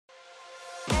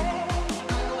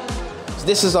So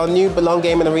this is our new Belong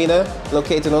Gaming Arena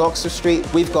located on Oxford Street.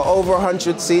 We've got over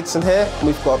 100 seats in here.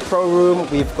 We've got a pro room,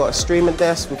 we've got a streaming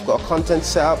desk, we've got content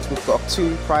setups, we've got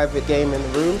 2 private gaming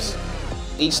rooms.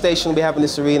 Each station we have in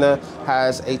this arena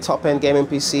has a top-end gaming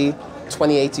PC,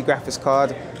 2080 graphics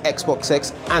card, Xbox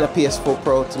X, and a PS4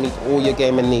 Pro to meet all your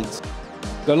gaming needs.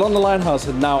 The London Limehouse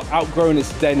had now outgrown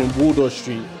its den in Waldorf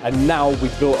Street, and now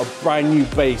we've built a brand new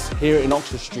base here in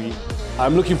Oxford Street.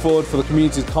 I'm looking forward for the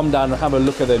community to come down and have a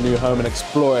look at their new home and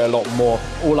explore it a lot more.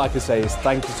 All I can say is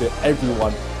thank you to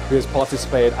everyone who has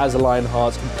participated as a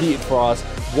Lionhearts, competed for us,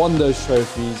 won those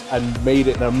trophies, and made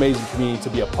it an amazing community to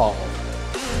be a part of.